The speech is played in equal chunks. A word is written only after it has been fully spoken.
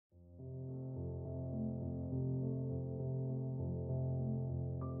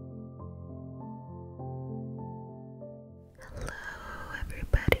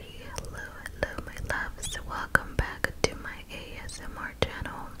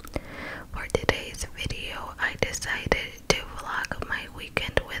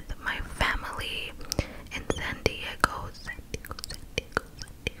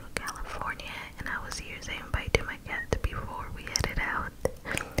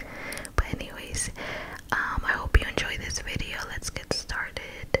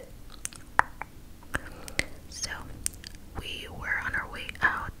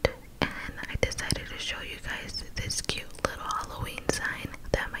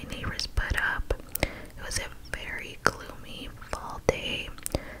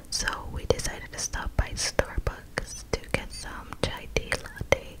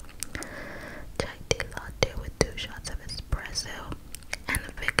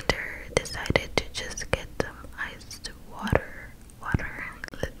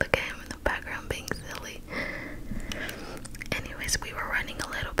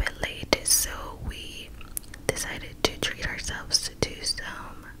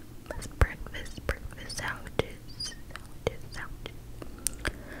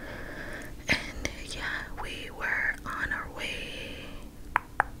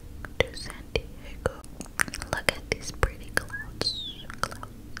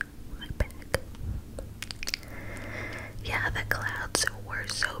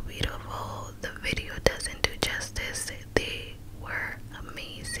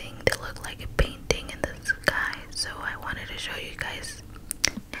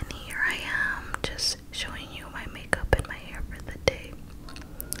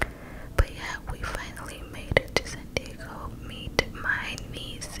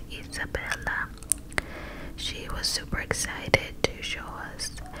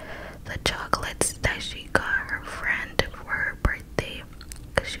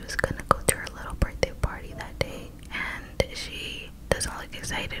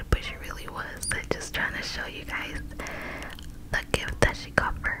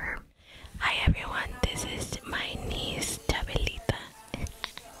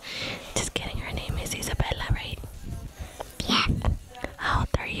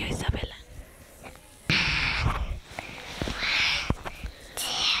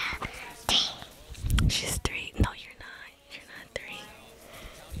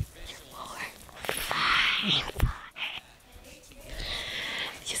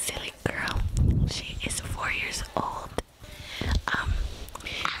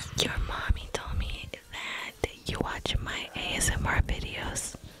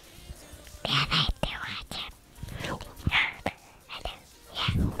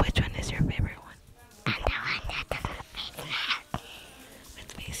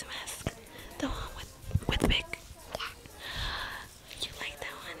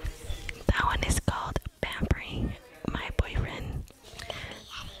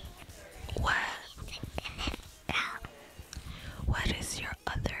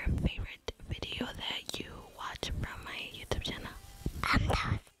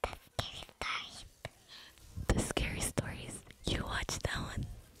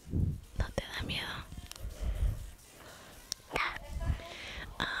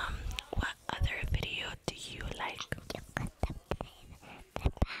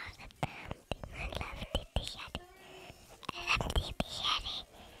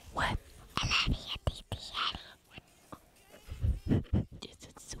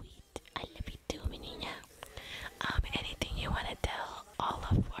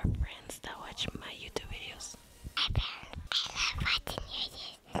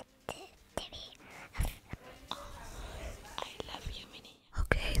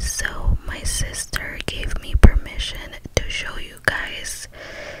my sister gave me permission to show you guys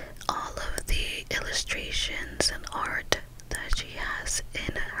all of the illustrations and art that she has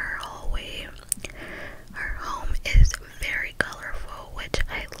in her hallway. Her home is very colorful, which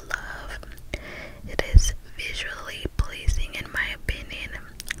I love. It is visually pleasing in my opinion,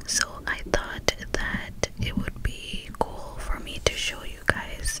 so I thought that it would be cool for me to show you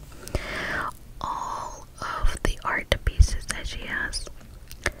guys all of the art pieces that she has.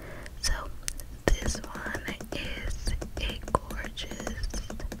 So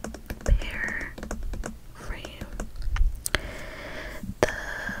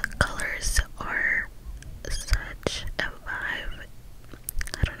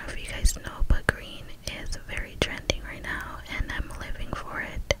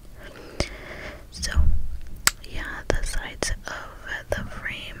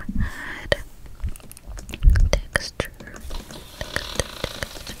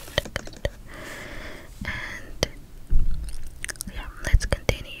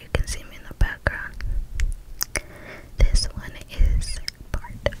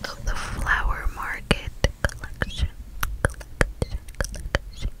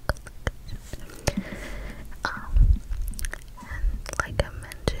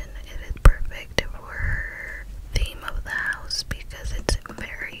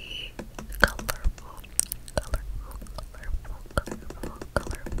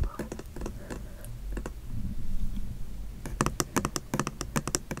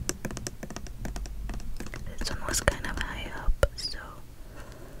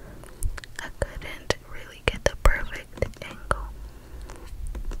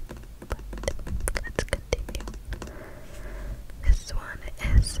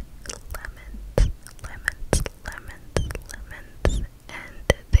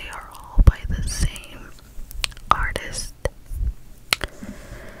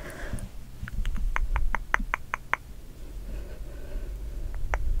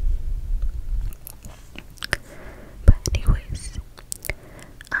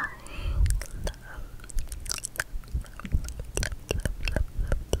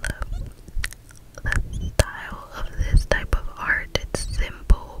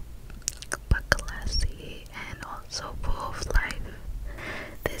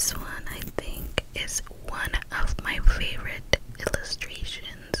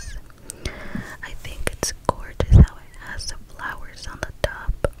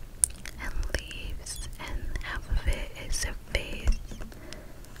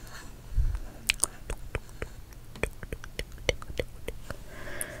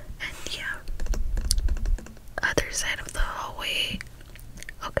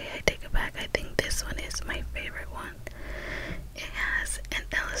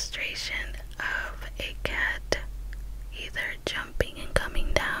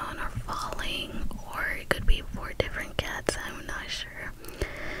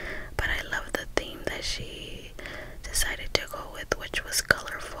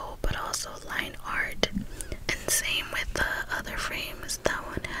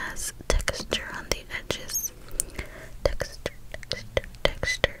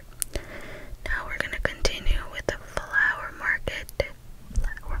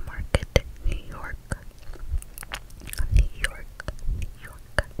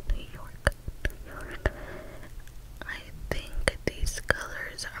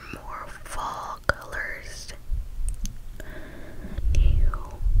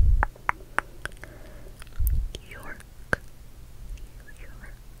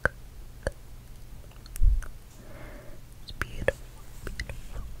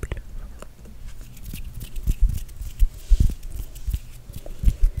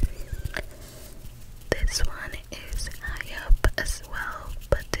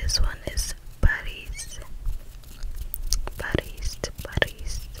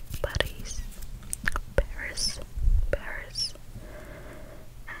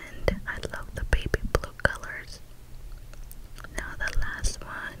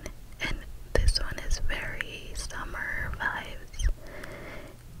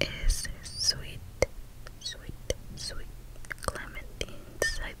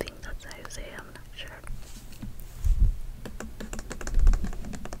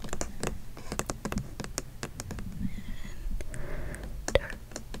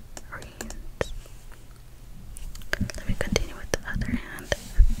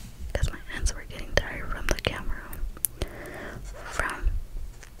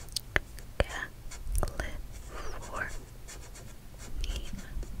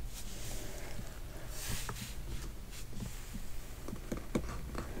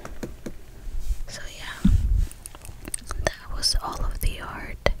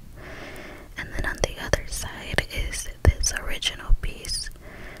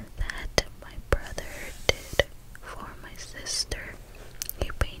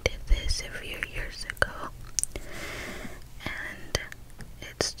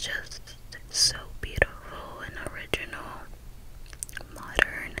it's just so beautiful and original,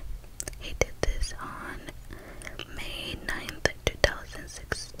 modern. He did this on May 9th,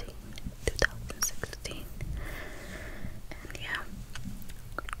 2016. And yeah,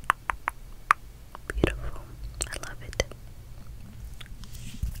 beautiful. I love it.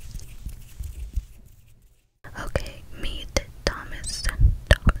 Okay, meet Thomas.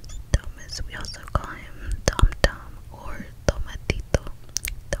 Thomas. We also call him Tom Tom or Tomatito.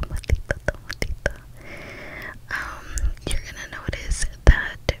 Tomatito. You're gonna notice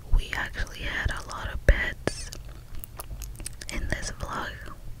that we actually had a lot of pets in this vlog.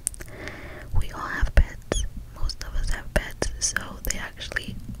 We all have pets. Most of us have pets, so they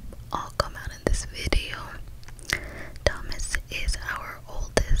actually all come out in this video. Thomas is our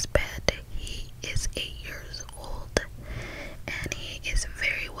oldest pet. He is 8 years old and he is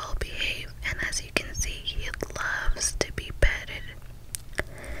very well behaved, and as you can see, he loves to be petted.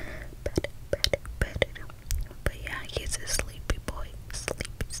 Petted. But yeah, he's a sleepy boy.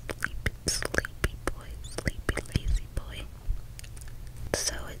 Sleepy boy. Sleepy lazy boy.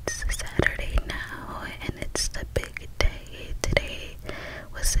 So it's Saturday now and it's the big day. Today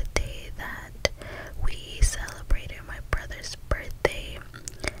was the day that we celebrated my brother's birthday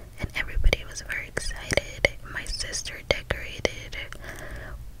and everybody was very excited. My sister decorated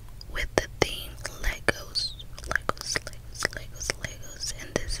with the theme Legos,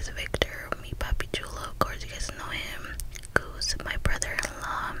 and this is Victor, mi papi chulo, of course you guys know him. Goose, my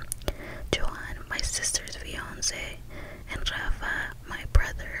brother-in-law. Joan, my sister's fiance. And Rafa, my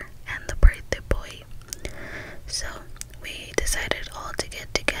brother and the birthday boy. So we decided all to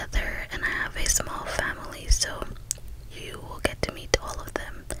get together, and I have a small family, so you will get to meet all of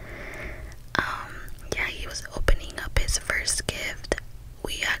them. Yeah, he was opening up his first gift.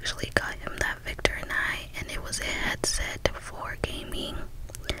 We actually got him that, Victor and I, and it was a headset for gaming.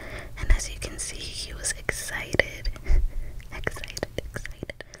 And as you can see, he was excited. Excited.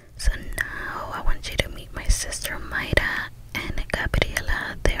 So now I want you to meet my sister Mayra and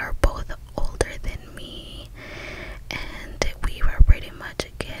Gabriela. They are both older than me, and we were pretty much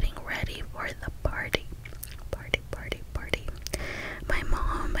getting ready for the party. My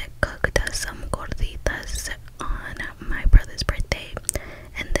mom cooked us some gorditas on my brother's birthday,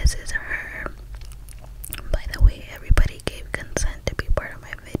 and this is her. By the way, everybody gave consent to be part of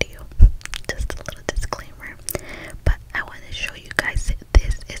my video. Just a little disclaimer. But I want to show you guys,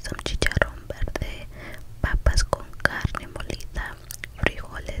 this is some chicharrón verde, papas con carne molida,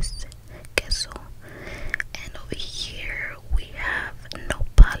 frijoles, queso, and over here we have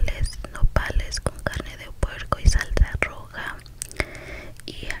nopales con carne de puerco y salsa roja.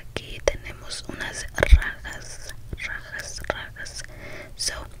 Y aquí tenemos unas rajas.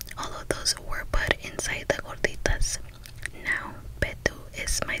 So all of those were put inside the gorditas. Now Betu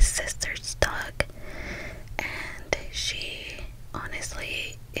is my sister's dog, and she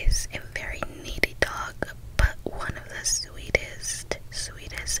honestly is a very needy dog, but one of the sweetest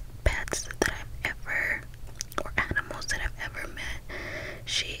pets that I've ever, or animals that I've ever met.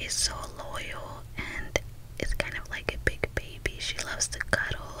 She is so loyal and is kind of like a big baby. She loves to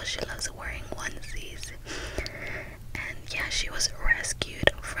cuddle, she loves wearing onesies, and yeah, she was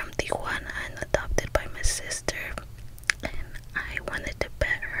rescued from Tijuana and adopted by my sister, and I wanted to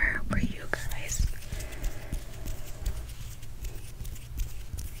pet her for you guys.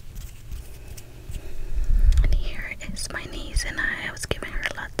 And here is my niece and I was giving her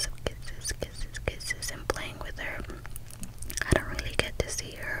lots of kisses and playing with her. I don't really get to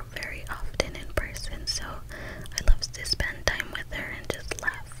see her very often in person, so I love to spend time with her and just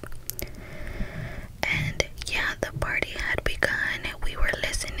laugh. And yeah, the party had begun. We were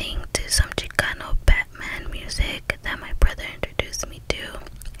listening to some Chicano Batman music.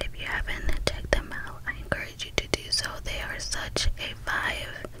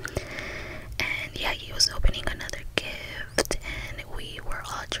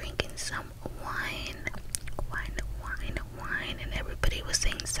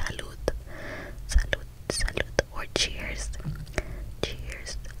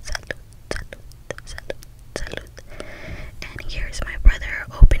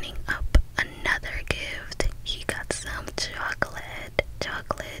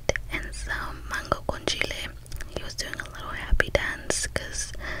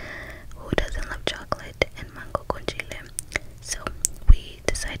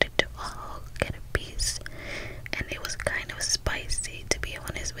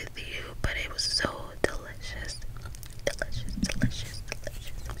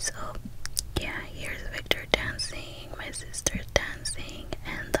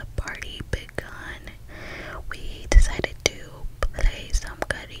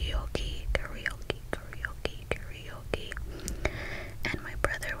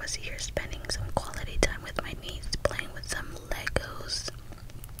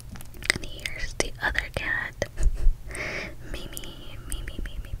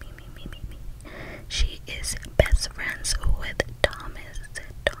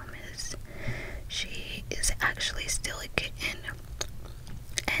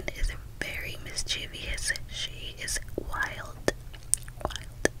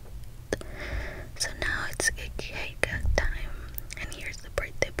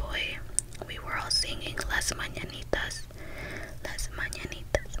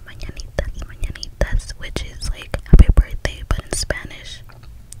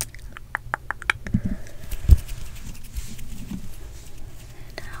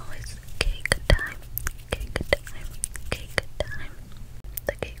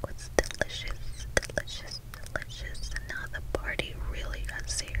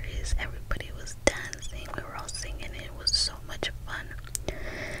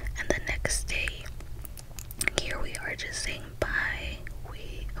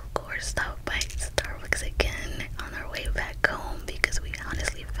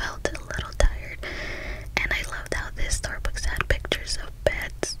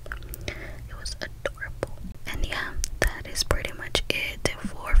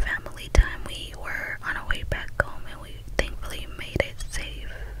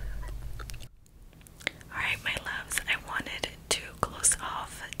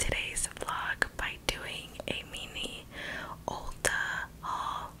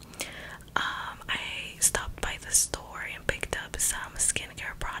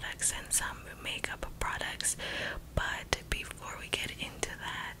 makeup products. But before we get into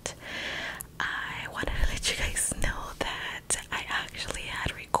that, I wanted to let you guys know that I actually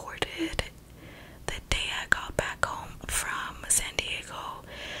had recorded the day I got back home from San Diego,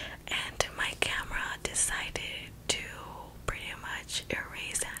 and my camera decided to pretty much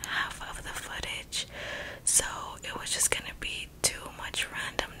erase half of the footage, so it was just gonna be too much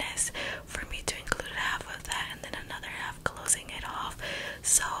randomness for me to include half of that and then another half closing it off.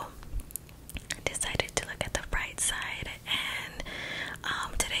 So I decided to look at the bright side, and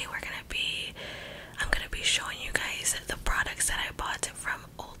today I'm gonna be showing you guys the products that I bought from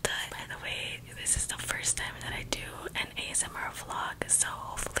Ulta. By the way, this is the first time that I do an ASMR vlog, so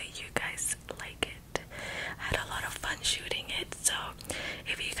hopefully you guys like it. I had a lot of fun shooting it, so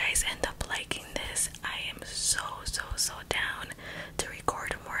if you guys end up liking this, I am so down to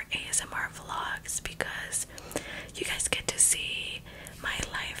record more ASMR vlogs, because you guys get to see my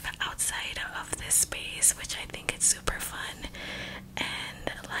life outside of this space, which I think is super fun.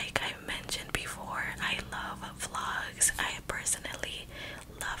 And like I mentioned before, I love vlogs. I personally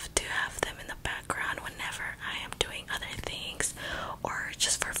love to have them in the background whenever I am doing other things, or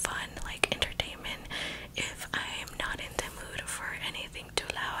just for fun, like entertainment. If I am not in the mood for anything too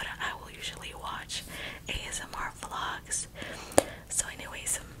loud, I will usually watch ASMR vlogs. So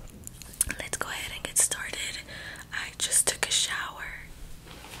anyways, let's go ahead and get started. I just took a shower.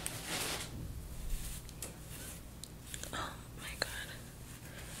 Oh my god.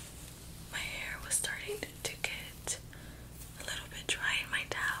 My hair was starting to get a little bit dry in my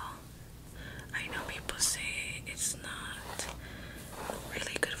towel. I know people say it's not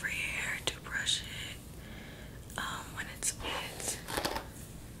really good for your hair to brush it when it's wet,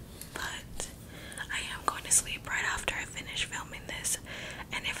 but I am going to sleep right after I finish filming this,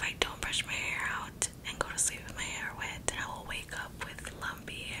 and if I don't brush my hair out and go to sleep with my hair wet, I will wake up with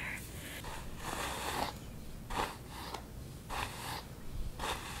lumpy hair.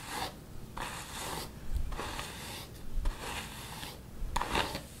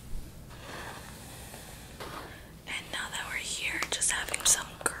 And now that we're here, just having some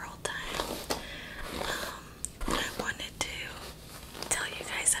girl time, I wanted to tell you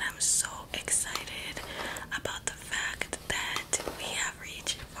guys that I'm so excited about the fact that we have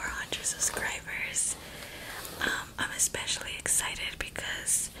reached 400 subscribers. I'm especially excited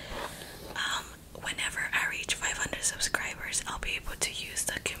because whenever I reach 500 subscribers, I'll be able to use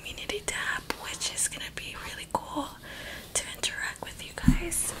the community tab, which is gonna be really cool to interact with you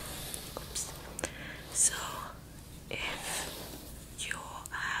guys. Oops. So if you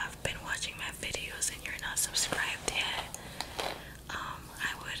have been watching my videos and you're not subscribed yet,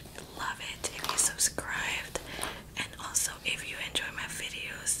 I would love it if you subscribed. And also, if you enjoy my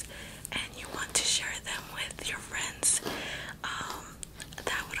videos and you want to share them with your friends,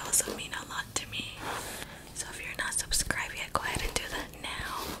 that would also mean a lot to me. So if you're not subscribed yet, go ahead and do that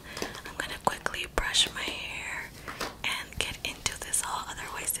now. I'm gonna quickly brush my hair and get into this haul,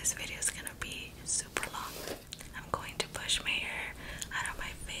 otherwise this video is gonna be super long. I'm going to push my hair out of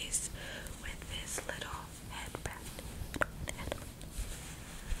my face with this little headband.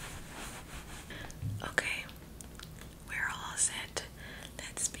 Okay, we're all set.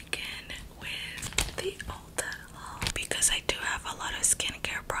 Let's begin with the Ulta haul. Because I do have a lot of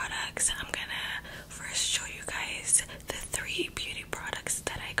skincare products, I'm gonna first show you guys the 3 beauty products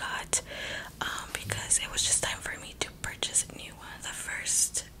that I got, because it was just time for me to purchase new ones. The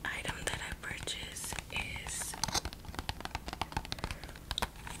first item that I purchased is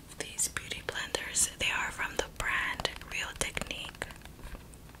these beauty blenders. They are from the brand Real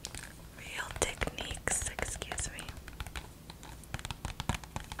Techniques, excuse me.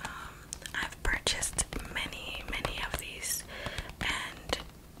 I've purchased many of these, and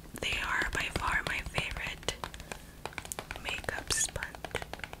they are by far my favorite makeup sponge.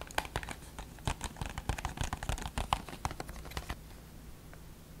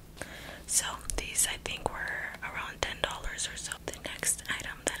 So these, I think, were around $10 or so. The next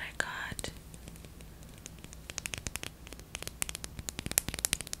item that I got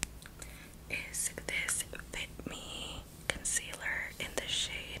is this Fit Me concealer in the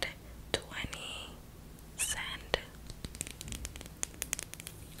shade 20 Sand.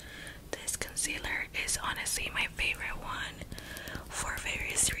 This concealer is honestly my favorite one for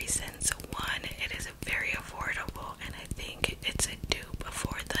various reasons. One, it is very affordable, and I think it's a dupe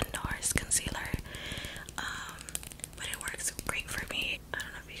for the NARS concealer, but it works great for me. I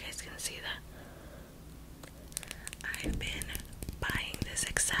don't know if you guys can see that. I've been buying this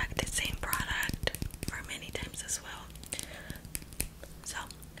exact same product for many times as well, so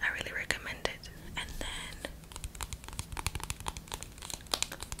I really recommend it. And then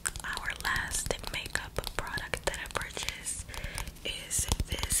our last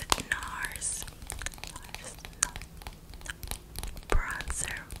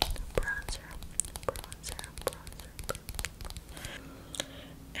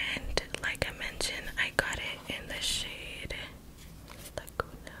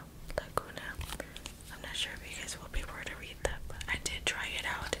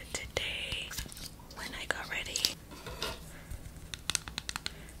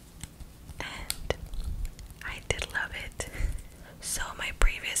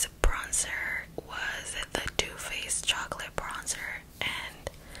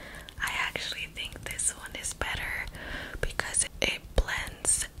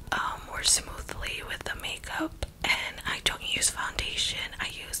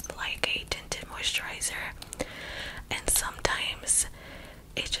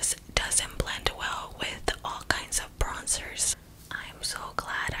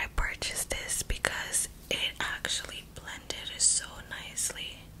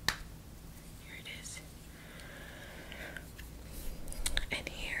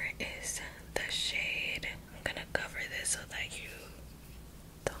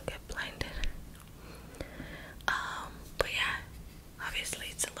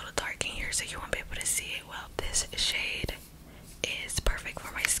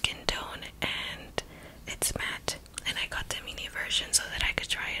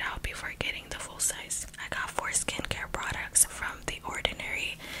try it out before getting the full size. I got 4 skincare products from The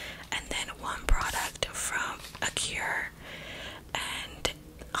Ordinary and then 1 product from Acure. And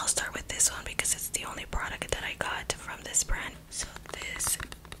I'll start with this one because it's the only product that I got from this brand. So this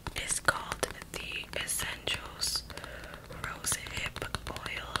is called the Essentials Rose Hip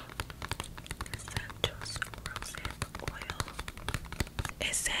Oil. Essentials Rose Hip Oil.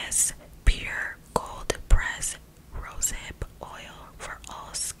 It says pure cold press rose hip oil for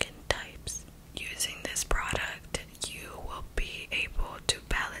all skin types. Using this product, you will be able to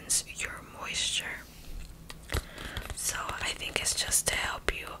balance your moisture. So I think it's just to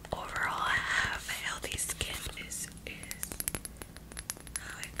help you overall have healthy skin. This is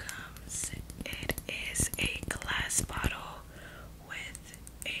how it comes. It is a glass bottle with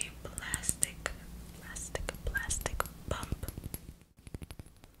a plastic pump.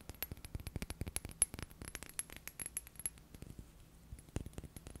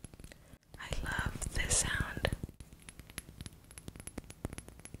 I love this sound.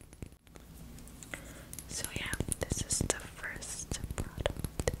 So yeah, this is the first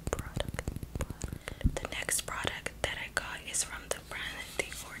product. The next product that I got is from the brand The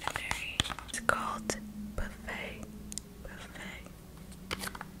Ordinary. It's called Buffet.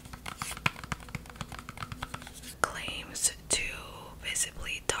 Claims to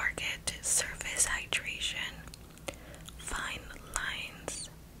visibly target surface hydration, fine lines,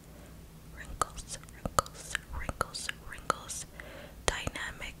 wrinkles,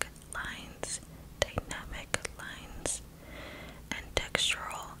 dynamic lines, and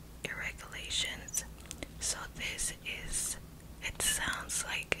textural irregularities. So it sounds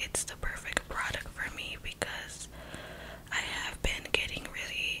like it's the perfect product for me because I have been getting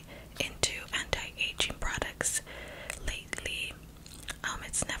really into anti-aging products lately.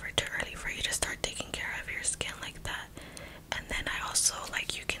 It's never too early for you to start taking care of your skin like that. And then I also,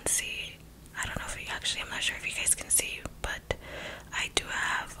 like, you can see, I don't know if you actually, I'm not sure if you guys can see, but I do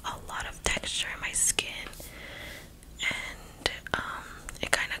have a lot of texture in my skin, and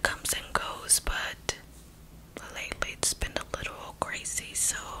it kind of comes and goes, but lately it's been a little crazy.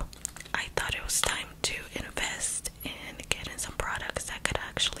 So I thought it was time to invest in getting some products that could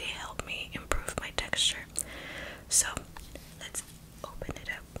actually help me improve my texture. So let's open it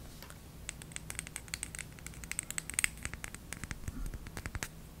up.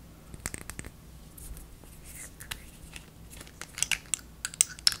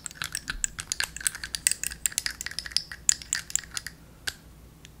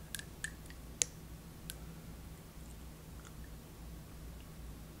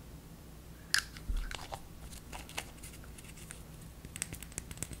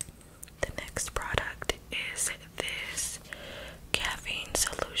 The next product is this caffeine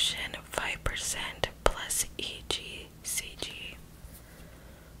solution, 5% plus EGCG.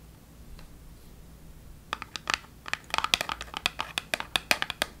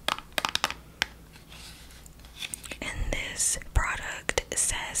 And this product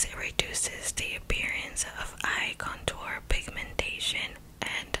says it reduces the appearance of eye contour, pigmentation,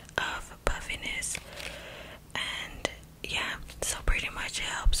 and of puffiness. And yeah, so pretty much it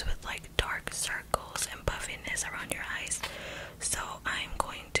helps with like dark circles and puffiness around your eyes. So I'm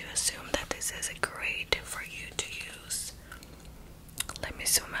going to assume that this is great for you to use. Let me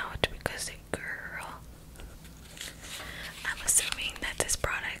zoom out because girl, I'm assuming that this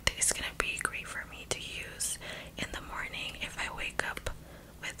product is gonna be great for me to use in the morning if I wake up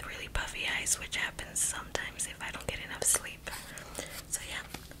with really puffy eyes, which happens sometimes if I don't get enough sleep. So yeah,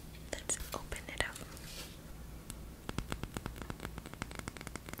 let's open it up.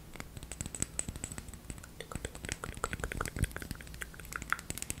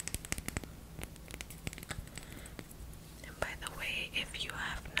 And by the way, if you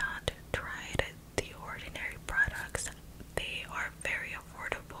have not tried The Ordinary products, they are very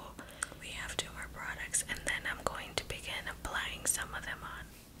affordable. We have 2 more products and then I'm going to begin applying some of them on.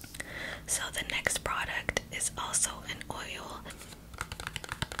 So the next product is also an oil.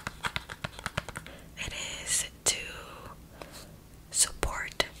 It is to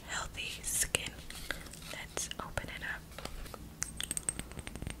support healthy skin. Let's open it up.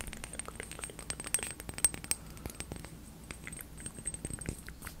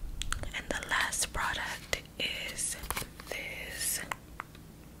 And the last product is this.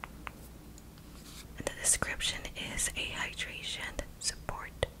 And the description is a hydration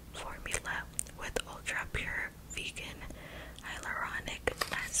support formula with ultra pure vegan hyaluronic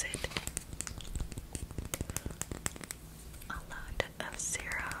acid, a lot of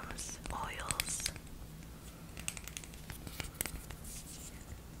serums, oils.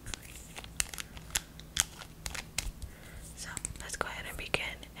 So let's go ahead and begin.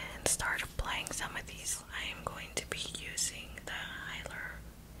 can start applying some of these. I am going to be using the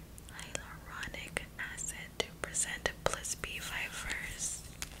hyaluronic acid to present Plus B5 first.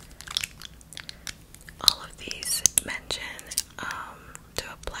 All of these mention to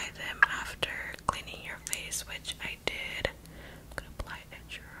apply them after cleaning your face, which I did. I'm gonna apply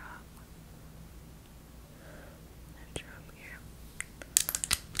a drop here,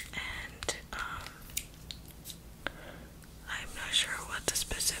 and I'm not sure what the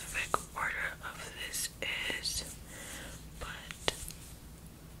specific order of this is, but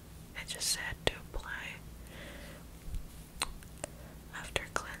it just said to apply after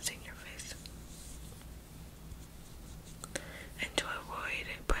cleansing your face, and to avoid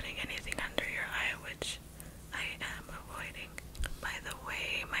putting anything under your eye, which I am avoiding. By the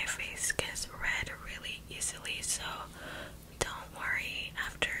way, my face gets red really easily, so don't worry,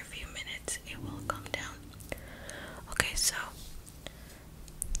 after a few minutes it will come down. Okay, so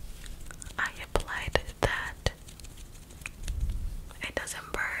I applied that. It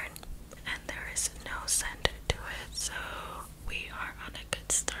doesn't burn and there is no scent to it, so we are on a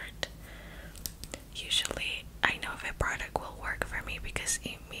good start. Usually I know if a product will work for me because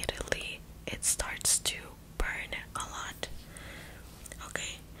immediately it starts to burn a lot.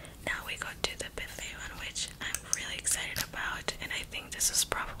 Okay, now we go to the buffet one, which I'm really excited about, and I think this is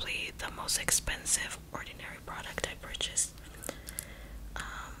probably the most expensive ordinary product I purchased.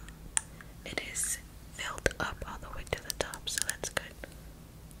 It is filled up all the way to the top, so that's good.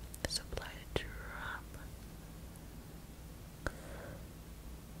 Just apply a drop.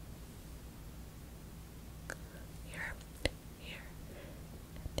 Here, here,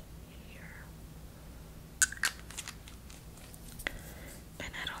 here.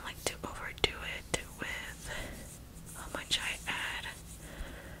 And I don't like to overdo it with how much I add.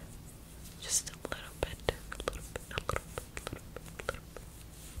 Just a little bit, a little bit, a little bit, a little bit, a little bit.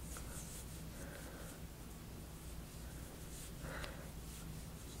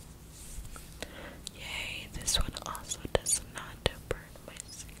 Yay, this one also does not burn my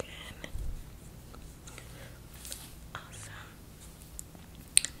skin. Awesome.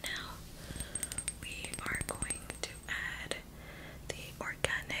 Now we are going to add the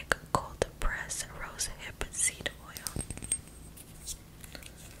organic cold press rose hip seed oil.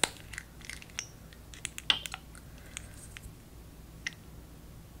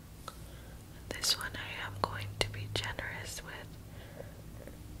 This one I am going to be generous with.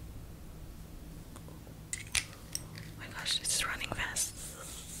 Oh my gosh, it's running fast.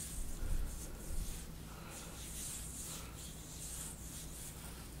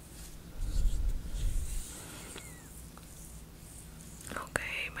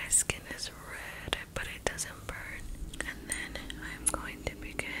 Okay, my skin is red, but it doesn't burn.